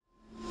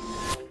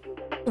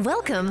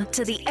Welcome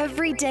to the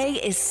Every Day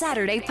is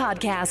Saturday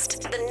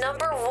podcast, the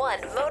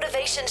 #1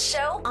 motivation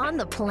show on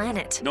the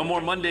planet. No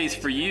more Mondays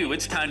for you.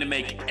 It's time to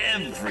make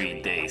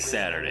every day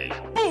Saturday.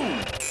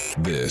 Boom!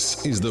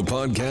 This is the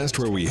podcast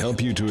where we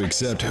help you to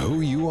accept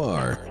who you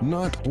are,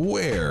 not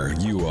where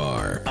you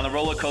are. On the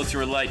roller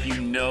coaster of life,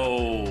 you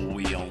know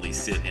we only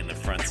sit in the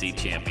front seat,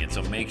 champion.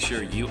 So make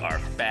sure you are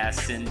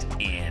fastened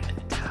in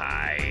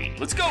tight.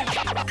 Let's go!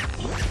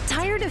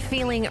 Tired of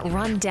feeling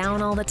run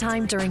down all the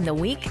time during the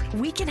week?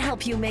 We can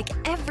help you make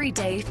every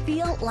day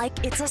feel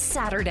like it's a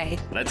Saturday.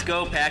 Let's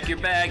go. Pack your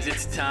bags.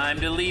 It's time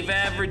to leave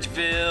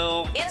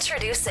Averageville.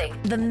 Introducing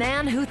the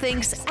man who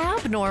thinks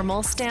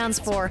abnormal stands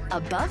for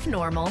above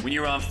normal. When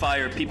you're on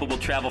fire, people will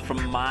travel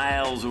from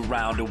miles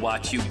around to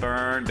watch you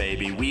burn,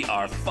 baby. We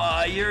are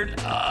fired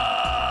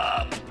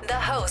up. The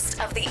host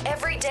of the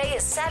Every Day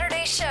is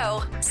Saturday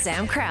show,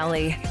 Sam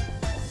Crowley.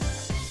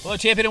 Hello,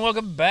 champion, and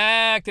welcome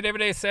back to the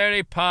Everyday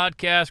Saturday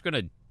podcast. We're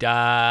going to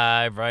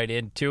dive right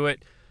into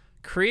it.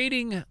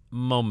 Creating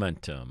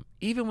momentum,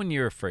 even when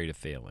you're afraid of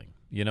failing.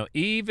 You know,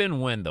 even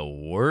when the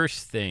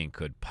worst thing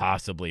could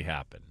possibly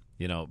happen.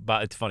 You know,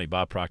 it's funny,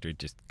 Bob Proctor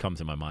just comes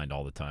to my mind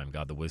all the time.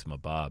 God, the wisdom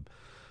of Bob.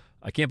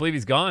 I can't believe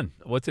he's gone.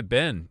 What's it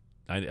been?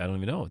 I don't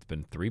even know. It's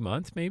been 3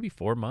 months, maybe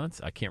 4 months.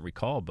 I can't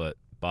recall, but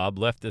Bob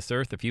left this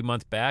earth a few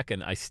months back,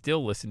 and I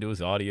still listen to his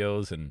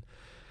audios and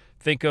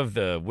think of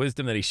the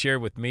wisdom that he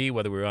shared with me,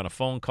 whether we were on a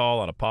phone call,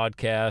 on a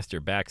podcast, or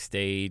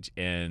backstage.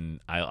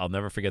 And I'll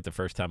never forget the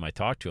first time I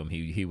talked to him,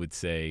 he would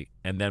say,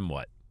 "And then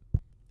what?"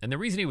 And the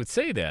reason he would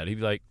say that, he'd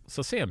be like,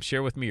 "So Sam,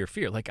 share with me your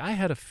fear." Like, I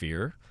had a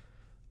fear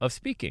of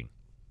speaking.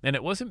 And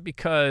it wasn't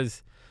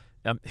because,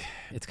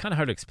 it's kind of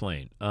hard to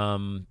explain.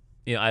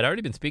 You know, I'd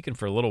already been speaking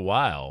for a little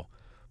while,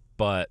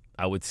 but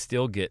I would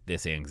still get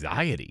this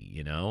anxiety,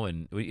 you know.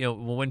 And, you know,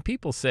 when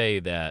people say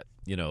that,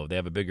 you know, they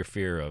have a bigger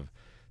fear of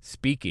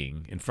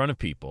speaking in front of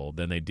people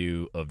than they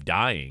do of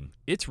dying,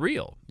 it's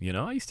real. You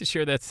know, I used to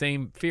share that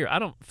same fear. I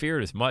don't fear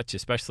it as much,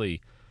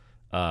 especially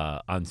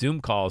on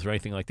Zoom calls or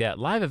anything like that.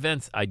 Live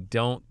events, I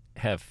don't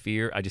have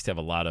fear. I just have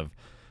a lot of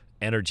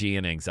energy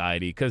and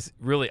anxiety because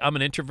really I'm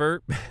an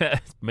introvert.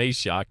 It may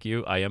shock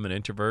you. I am an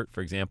introvert.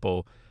 For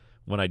example,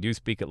 when I do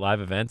speak at live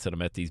events and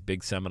I'm at these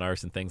big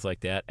seminars and things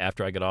like that,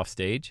 after I get off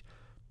stage,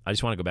 I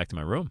just want to go back to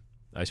my room.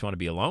 I just want to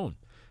be alone.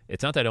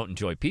 It's not that I don't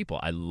enjoy people.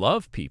 I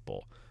love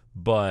people,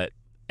 but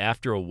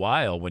after a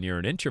while, when you're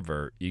an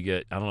introvert, you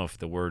get, I don't know if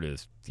the word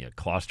is, you know,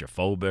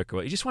 claustrophobic or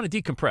what. You just want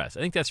to decompress. I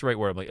think that's the right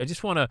word. I'm like, I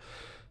just want to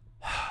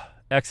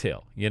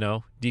exhale, you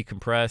know,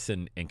 decompress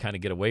and kind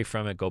of get away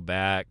from it, go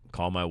back,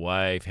 call my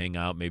wife, hang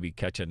out, maybe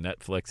catch a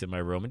Netflix in my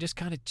room and just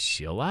kind of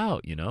chill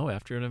out, you know,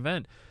 after an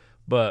event.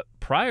 But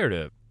prior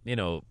to, you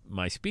know,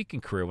 my speaking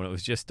career, when it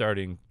was just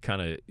starting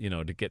kind of, you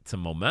know, to get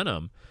some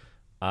momentum,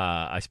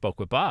 I spoke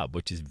with Bob,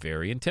 which is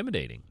very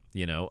intimidating.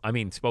 You know, I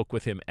mean, spoke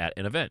with him at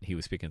an event. He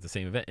was speaking at the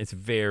same event. It's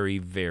very,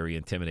 very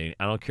intimidating.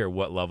 I don't care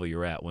what level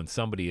you're at. When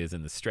somebody is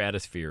in the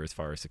stratosphere as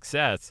far as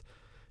success,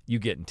 you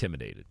get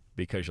intimidated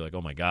because you're like,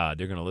 oh my God,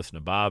 they're going to listen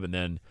to Bob, and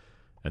then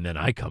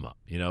I come up.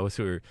 You know,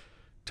 so we're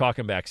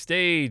talking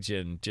backstage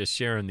and just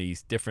sharing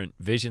these different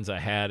visions I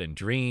had and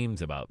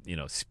dreams about, you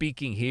know,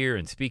 speaking here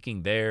and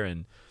speaking there,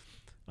 and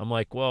I'm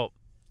like, well,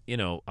 you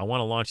know, I want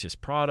to launch this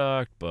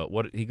product, but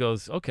what? He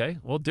goes, okay,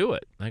 well, do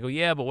it. And I go,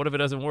 yeah, but what if it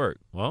doesn't work?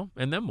 Well,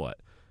 and then what?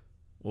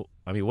 Well,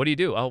 I mean, what do you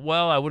do?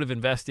 Well, I would have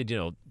invested, you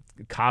know,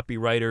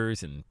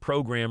 copywriters and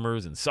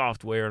programmers and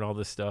software and all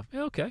this stuff.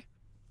 Yeah, okay.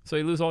 So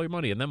you lose all your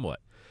money, and then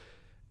what?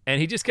 And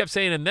he just kept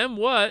saying, and then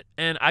what?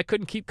 And I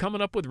couldn't keep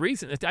coming up with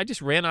reasons. I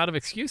just ran out of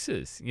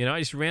excuses. You know, I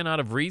just ran out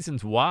of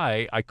reasons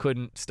why I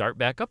couldn't start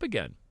back up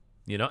again.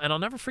 You know, and I'll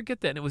never forget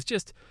that. And it was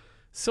just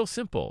so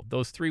simple,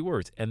 those 3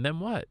 words, and then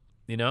what?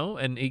 You know,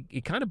 and he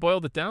kind of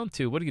boiled it down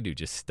to, what do you do?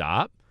 Just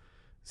stop?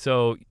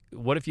 So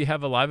what if you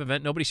have a live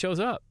event, nobody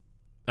shows up?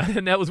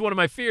 And that was one of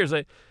my fears.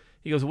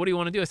 He goes, what do you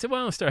want to do? I said,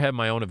 well, I'll start having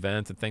my own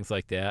events and things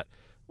like that.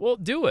 Well,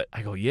 do it.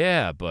 I go,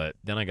 yeah, but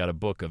then I got to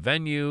book a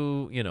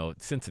venue. You know,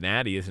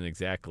 Cincinnati isn't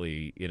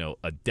exactly, you know,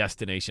 a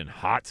destination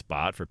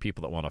hotspot for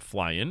people that want to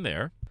fly in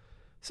there.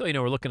 So, you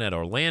know, we're looking at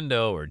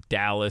Orlando or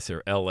Dallas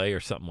or LA or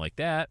something like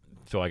that.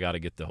 So I got to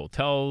get the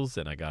hotels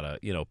and I got to,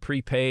 you know,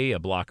 prepay a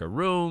block of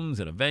rooms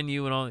and a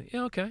venue and all.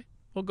 Yeah, okay,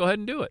 well, go ahead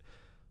and do it.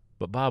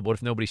 But Bob, what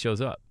if nobody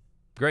shows up?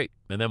 Great.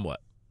 And then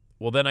what?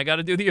 Well, then I got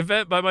to do the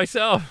event by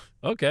myself.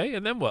 Okay,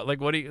 and then what? Like,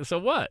 so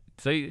what?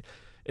 So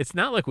it's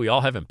not like we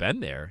all haven't been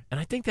there. And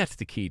I think that's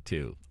the key,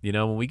 too. You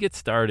know, when we get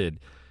started,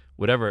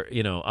 whatever,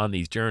 you know, on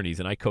these journeys,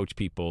 and I coach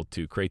people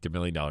to create their $1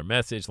 million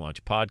message, launch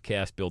a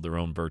podcast, build their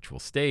own virtual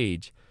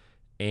stage.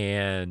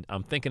 And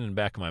I'm thinking in the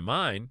back of my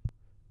mind,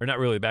 or not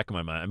really the back of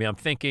my mind. I mean, I'm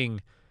thinking,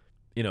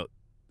 you know,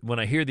 when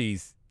I hear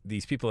these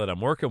people that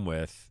I'm working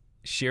with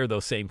share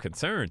those same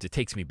concerns, it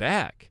takes me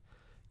back.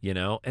 You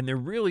know, and there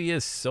really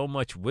is so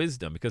much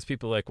wisdom because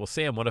people are like, well,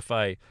 Sam, what if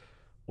I,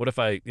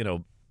 you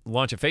know,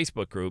 launch a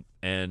Facebook group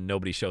and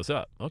nobody shows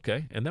up?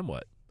 Okay. And then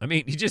what? I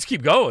mean, you just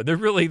keep going. There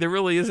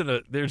really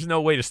isn't there's no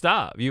way to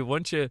stop.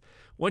 Once you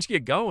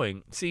get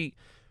going, see,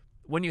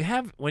 when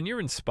you're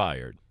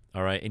inspired,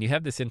 all right, and you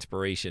have this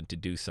inspiration to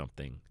do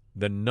something,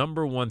 the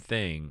number one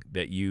thing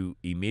that you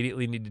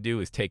immediately need to do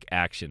is take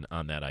action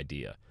on that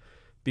idea.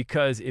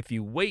 Because if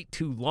you wait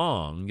too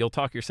long, you'll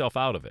talk yourself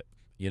out of it,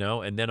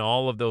 and then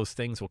all of those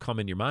things will come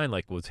in your mind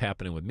like what's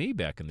happening with me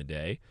back in the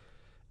day.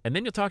 And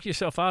then you'll talk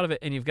yourself out of it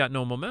and you've got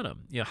no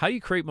momentum. How do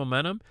you create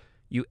momentum?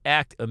 You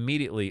act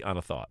immediately on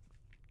a thought.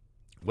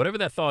 Whatever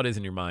that thought is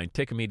in your mind,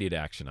 take immediate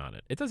action on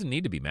it. It doesn't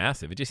need to be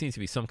massive. It just needs to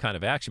be some kind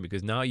of action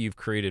because now you've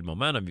created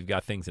momentum. You've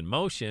got things in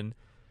motion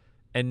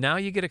and now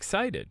you get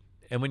excited.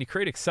 And when you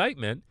create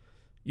excitement,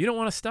 you don't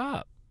want to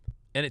stop.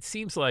 And it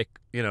seems like,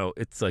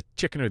 it's a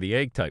chicken or the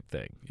egg type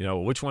thing.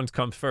 Which one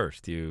comes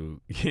first? Do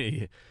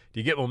you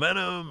get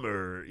momentum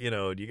or,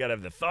 do you got to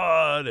have the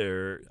thought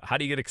or how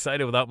do you get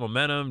excited without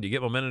momentum? Do you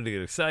get momentum to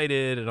get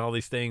excited and all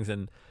these things?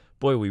 And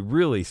boy, we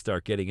really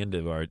start getting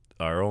into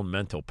our own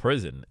mental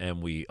prison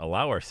and we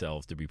allow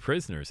ourselves to be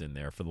prisoners in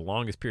there for the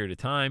longest period of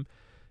time.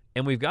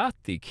 And we've got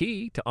the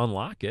key to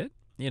unlock it.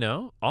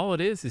 All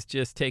it is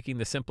just taking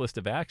the simplest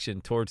of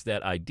action towards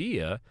that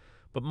idea.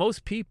 But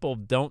most people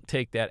don't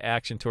take that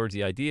action towards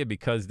the idea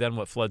because then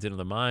what floods into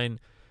the mind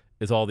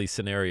is all these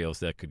scenarios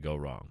that could go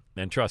wrong.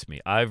 And trust me,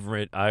 I've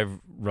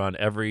run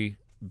every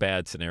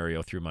bad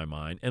scenario through my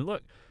mind. And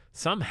look,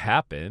 some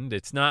happened.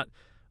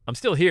 I'm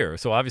still here.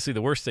 So obviously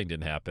the worst thing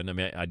didn't happen. I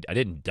mean, I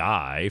didn't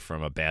die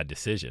from a bad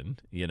decision.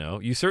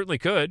 You certainly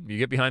could. You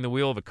get behind the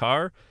wheel of a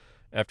car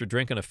after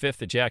drinking a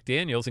fifth of Jack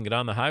Daniels and get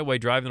on the highway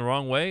driving the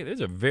wrong way. There's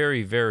a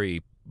very,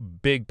 very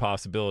big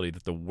possibility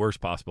that the worst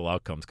possible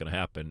outcome is going to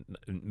happen,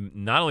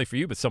 not only for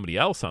you, but somebody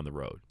else on the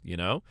road.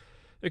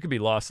 There could be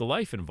loss of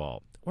life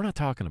involved. We're not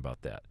talking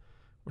about that.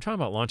 We're talking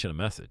about launching a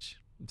message,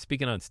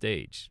 speaking on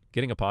stage,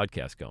 getting a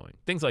podcast going,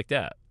 things like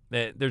that.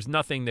 There's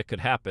nothing that could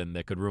happen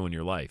that could ruin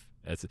your life.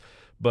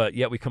 But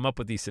yet we come up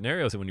with these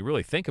scenarios, and when you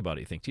really think about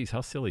it, you think, geez,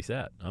 how silly is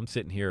that? I'm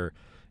sitting here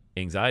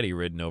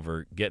anxiety-ridden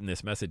over getting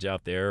this message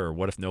out there, or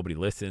what if nobody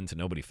listens and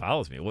nobody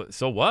follows me?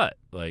 So what?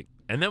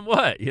 And then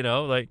what?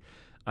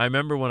 I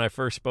remember when I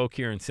first spoke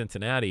here in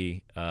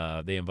Cincinnati,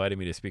 they invited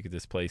me to speak at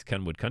this place,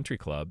 Kenwood Country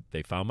Club.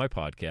 They found my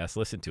podcast,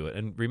 listened to it.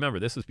 And remember,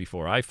 this was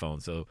before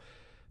iPhone, so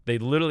they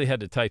literally had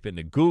to type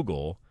into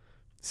Google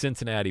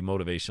Cincinnati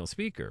Motivational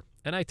Speaker.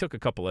 And I took a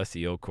couple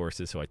SEO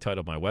courses, so I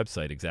titled my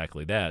website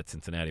exactly that,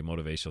 Cincinnati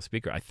Motivational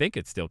Speaker. I think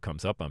it still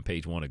comes up on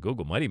page 1 of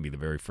Google. Might even be the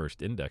very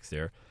first index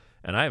there.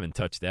 And I haven't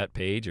touched that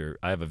page, or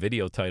I have a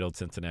video titled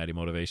Cincinnati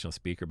Motivational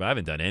Speaker, but I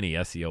haven't done any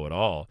SEO at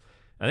all.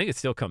 I think it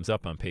still comes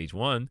up on page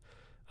 1.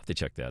 Have to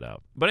check that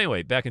out. But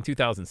anyway, back in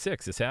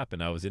 2006, this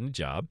happened. I was in a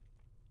job,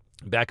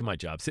 back in my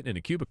job, sitting in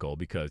a cubicle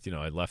because,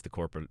 I left the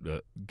corporate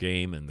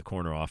game and the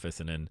corner office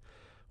and then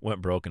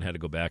went broke and had to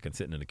go back and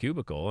sit in a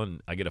cubicle.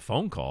 And I get a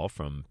phone call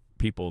from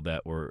people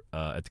that were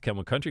at the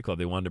Kenwood Country Club.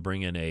 They wanted to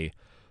bring in a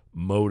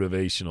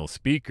motivational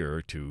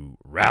speaker to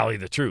rally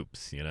the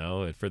troops,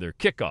 for their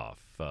kickoff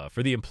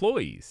for the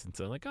employees. And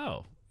so I'm like,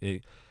 oh, do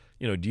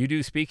you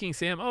do speaking,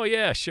 Sam? Oh,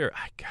 yeah, sure.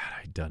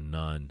 I'd done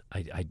none.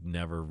 I'd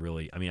never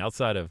really,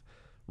 outside of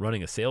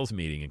running a sales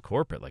meeting in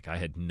corporate, I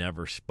had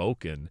never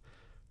spoken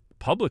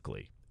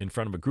publicly in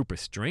front of a group of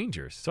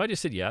strangers. So I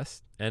just said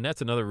yes. And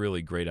that's another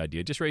really great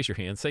idea. Just raise your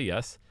hand, say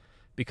yes,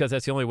 because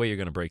that's the only way you're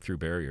going to break through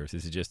barriers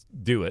is to just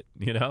do it,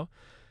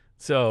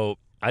 So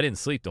I didn't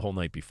sleep the whole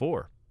night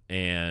before.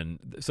 And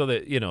so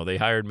that, they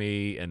hired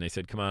me and they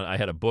said, come on, I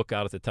had a book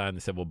out at the time. They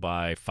said, we'll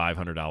buy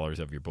 $500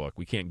 of your book.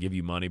 We can't give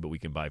you money, but we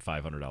can buy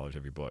 $500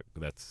 of your book.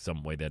 That's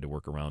some way they had to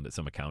work around it,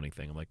 some accounting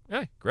thing. I'm like,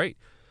 hey, great.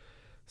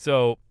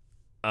 So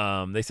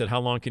they said, how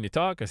long can you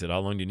talk? I said, how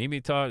long do you need me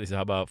to talk? They said,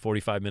 how about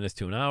 45 minutes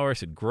to an hour? I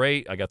said,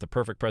 great. I got the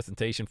perfect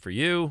presentation for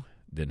you.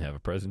 Didn't have a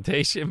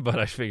presentation, but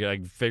I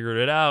figured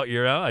it out,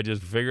 I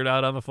just figured it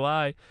out on the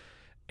fly.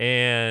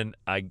 And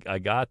I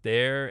got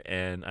there,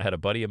 and I had a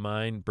buddy of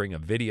mine bring a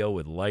video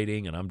with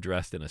lighting, and I'm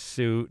dressed in a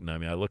suit. And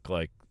I look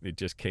like it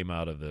just came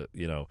out of the,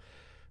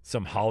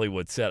 some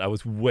Hollywood set. I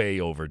was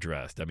way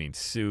overdressed.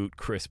 Suit,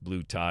 crisp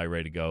blue tie,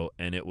 ready to go.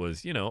 And it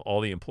was,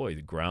 all the employees.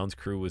 The grounds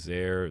crew was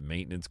there,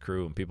 maintenance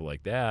crew, and people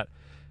like that.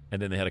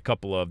 And then they had a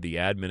couple of the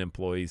admin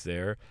employees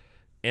there.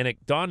 And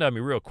it dawned on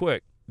me real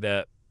quick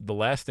that the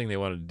last thing they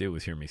wanted to do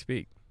was hear me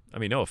speak.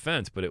 No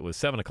offense, but it was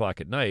 7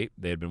 o'clock at night.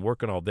 They had been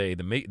working all day.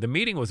 The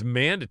meeting was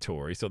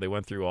mandatory, so they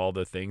went through all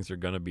the things they're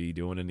going to be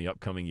doing in the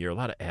upcoming year, a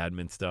lot of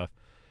admin stuff.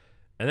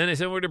 And then they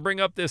said, we're going to bring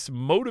up this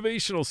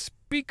motivational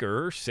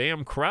speaker,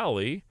 Sam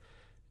Crowley.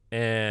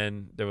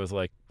 And there was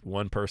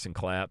one person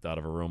clapped out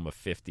of a room of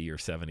 50 or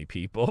 70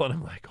 people. And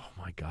I'm like, oh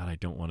my God, I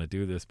don't want to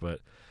do this.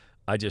 But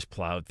I just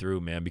plowed through,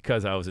 man,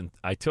 because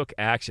I took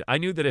action. I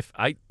knew that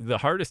the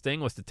hardest thing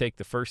was to take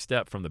the first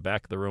step from the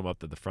back of the room up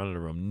to the front of the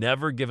room.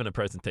 Never given a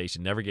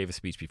presentation, never gave a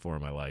speech before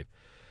in my life.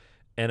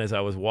 And as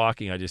I was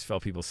walking, I just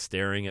felt people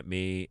staring at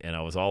me, and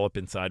I was all up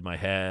inside my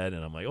head.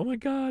 And I'm like, oh my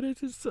God, I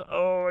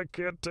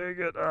can't take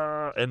it.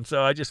 And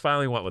so I just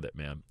finally went with it,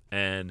 man.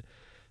 And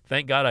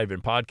thank God I'd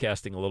been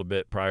podcasting a little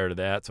bit prior to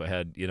that, so I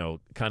had,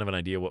 kind of an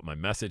idea what my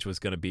message was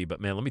going to be. But,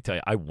 man, let me tell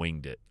you, I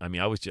winged it. I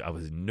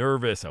was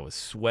nervous. I was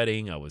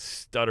sweating. I was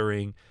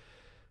stuttering.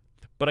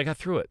 But I got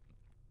through it.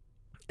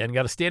 and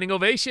got a standing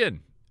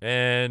ovation.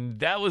 And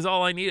that was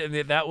all I needed.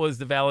 And that was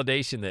the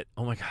validation that,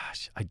 oh my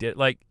gosh, I did.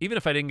 Like, even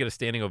if I didn't get a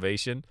standing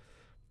ovation,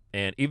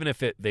 and even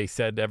if they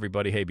said to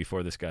everybody, hey,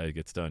 before this guy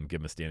gets done,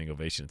 give him a standing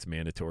ovation, it's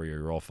mandatory or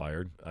you're all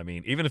fired. I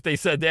mean, even if they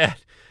said that,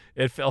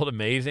 it felt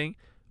amazing.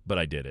 But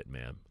I did it,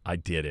 man. I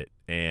did it.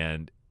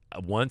 And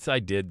once I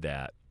did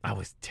that, I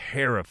was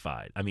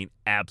terrified. I mean,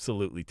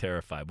 absolutely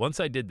terrified. Once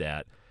I did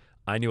that,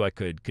 I knew I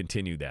could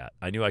continue that.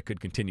 I knew I could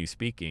continue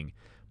speaking.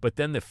 But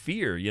then the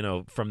fear,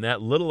 from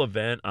that little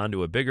event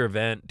onto a bigger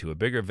event, to a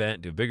bigger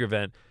event, to a bigger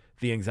event,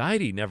 the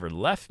anxiety never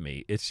left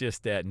me. It's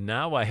just that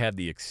now I have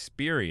the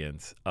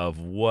experience of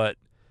what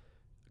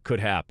could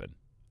happen.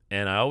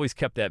 And I always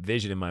kept that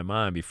vision in my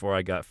mind before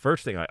I got.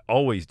 First thing I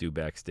always do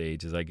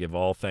backstage is I give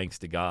all thanks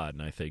to God.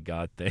 And I say,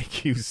 God,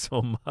 thank you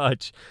so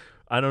much.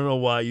 I don't know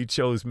why you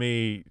chose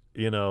me,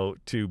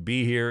 to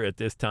be here at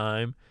this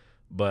time,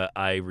 but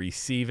I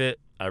receive it.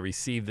 I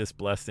receive this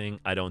blessing.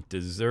 I don't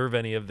deserve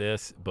any of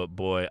this, but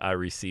boy, I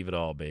receive it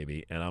all,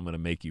 baby, and I'm going to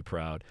make you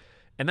proud.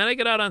 And then I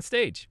get out on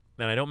stage,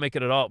 and I don't make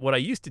it at all. What I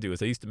used to do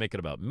is I used to make it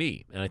about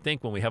me. And I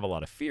think when we have a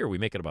lot of fear, we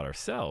make it about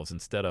ourselves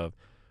instead of,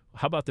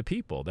 how about the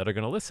people that are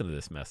going to listen to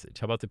this message?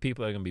 How about the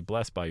people that are going to be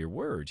blessed by your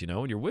words,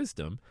 and your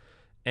wisdom?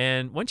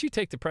 And once you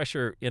take the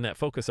pressure in that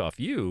focus off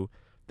you,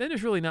 then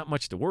there's really not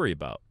much to worry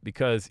about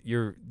because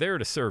you're there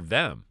to serve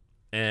them.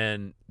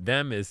 And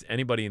them is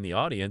anybody in the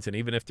audience. And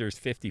even if there's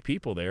 50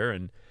 people there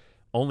and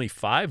only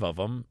 5 of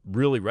them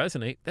really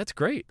resonate, that's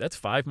great. That's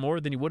 5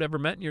 more than you would ever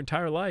met in your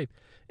entire life.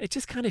 It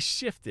just kind of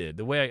shifted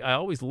the way I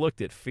always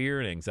looked at fear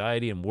and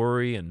anxiety and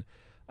worry. And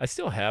I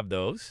still have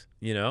those,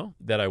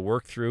 that I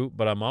work through,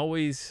 but I'm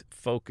always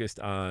focused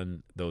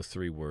on those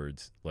 3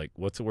 words. Like,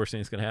 what's the worst thing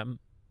that's going to happen?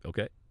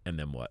 Okay. And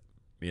then what,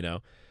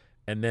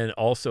 And then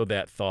also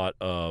that thought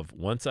of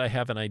once I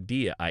have an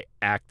idea, I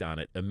act on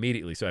it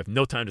immediately. So I have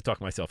no time to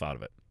talk myself out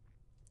of it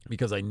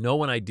because I know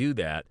when I do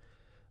that,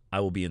 I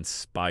will be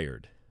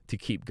inspired to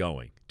keep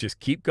going. Just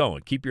keep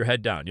going. Keep your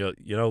head down.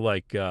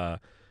 Like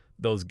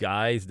those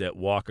guys that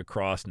walk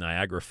across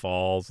Niagara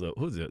Falls.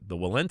 Who's it? The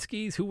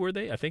Walensky's? Who were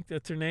they? I think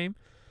that's their name.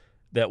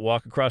 That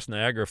walk across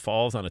Niagara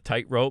Falls on a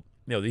tightrope.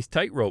 These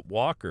tightrope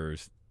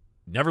walkers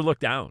never look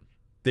down.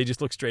 They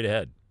just look straight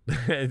ahead.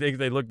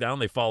 They look down,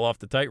 they fall off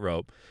the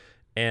tightrope.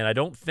 And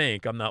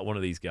I'm not one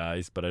of these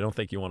guys, but I don't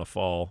think you want to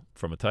fall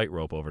from a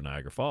tightrope over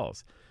Niagara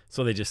Falls.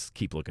 So they just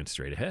keep looking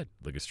straight ahead.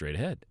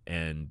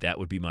 And that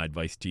would be my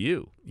advice to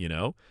you,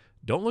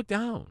 Don't look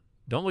down.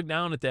 Don't look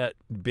down at that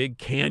big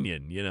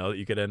canyon, that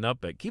you could end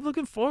up at. Keep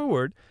looking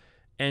forward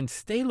and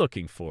stay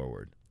looking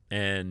forward.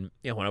 And,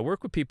 when I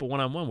work with people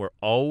one-on-one, we're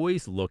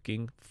always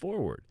looking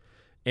forward.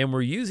 And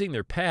we're using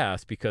their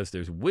past because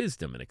there's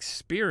wisdom and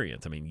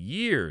experience. I mean,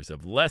 years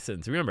of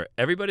lessons. Remember,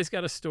 everybody's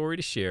got a story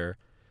to share.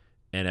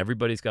 And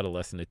everybody's got a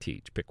lesson to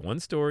teach. Pick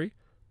one story,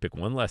 pick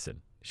one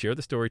lesson. Share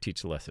the story,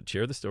 teach the lesson.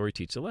 Share the story,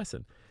 teach the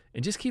lesson.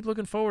 And just keep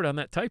looking forward on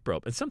that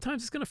tightrope. And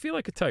sometimes it's going to feel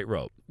like a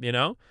tightrope,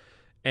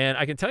 And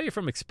I can tell you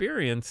from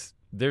experience,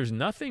 there's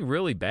nothing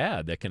really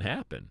bad that can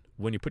happen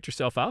when you put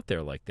yourself out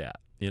there like that,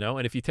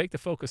 And if you take the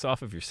focus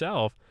off of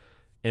yourself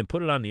and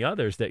put it on the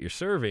others that you're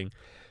serving,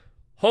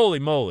 holy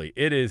moly,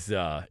 it is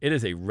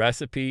a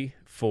recipe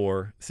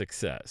for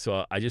success.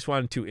 So I just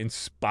wanted to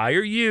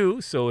inspire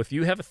you. So if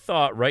you have a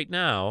thought right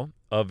now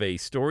of a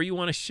story you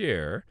want to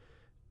share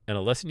and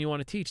a lesson you want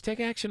to teach, take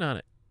action on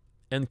it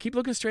and keep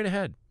looking straight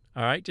ahead.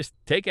 All right, just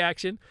take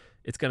action.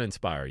 It's going to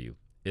inspire you.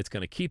 It's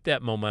going to keep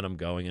that momentum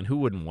going. And who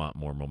wouldn't want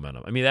more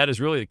momentum? I mean, that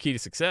is really the key to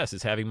success,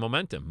 is having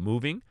momentum,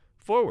 moving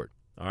forward.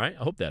 All right,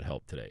 I hope that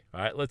helped today.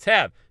 All right, let's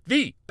have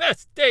the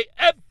best day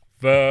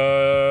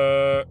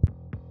ever.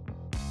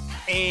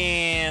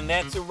 And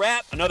that's a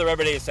wrap. Another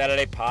Everyday is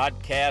Saturday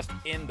podcast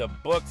in the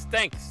books.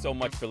 Thanks so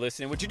much for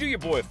listening. Would you do your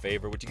boy a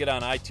favor? Would you get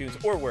on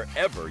iTunes or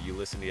wherever you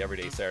listen to the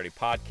Everyday Saturday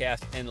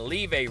podcast and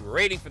leave a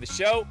rating for the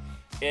show?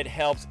 It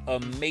helps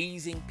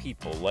amazing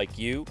people like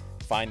you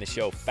find the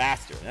show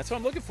faster. And that's what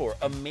I'm looking for,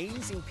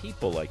 amazing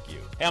people like you.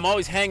 Hey, I'm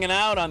always hanging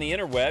out on the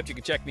interwebs. You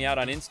can check me out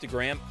on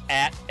Instagram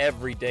at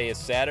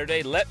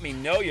EverydayIsSaturday. Let me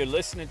know you're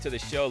listening to the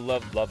show.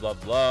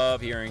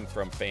 Love hearing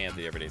from fans of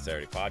the Everyday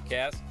Saturday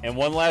podcast. And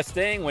one last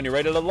thing, when you're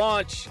ready to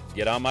launch,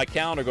 get on my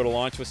calendar, go to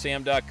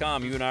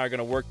launchwithsam.com. You and I are going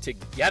to work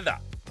together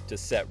to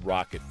set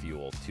rocket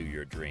fuel to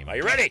your dream. Are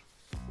you ready?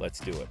 Let's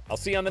do it. I'll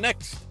see you on the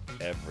next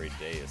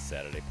Everyday is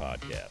Saturday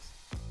podcast.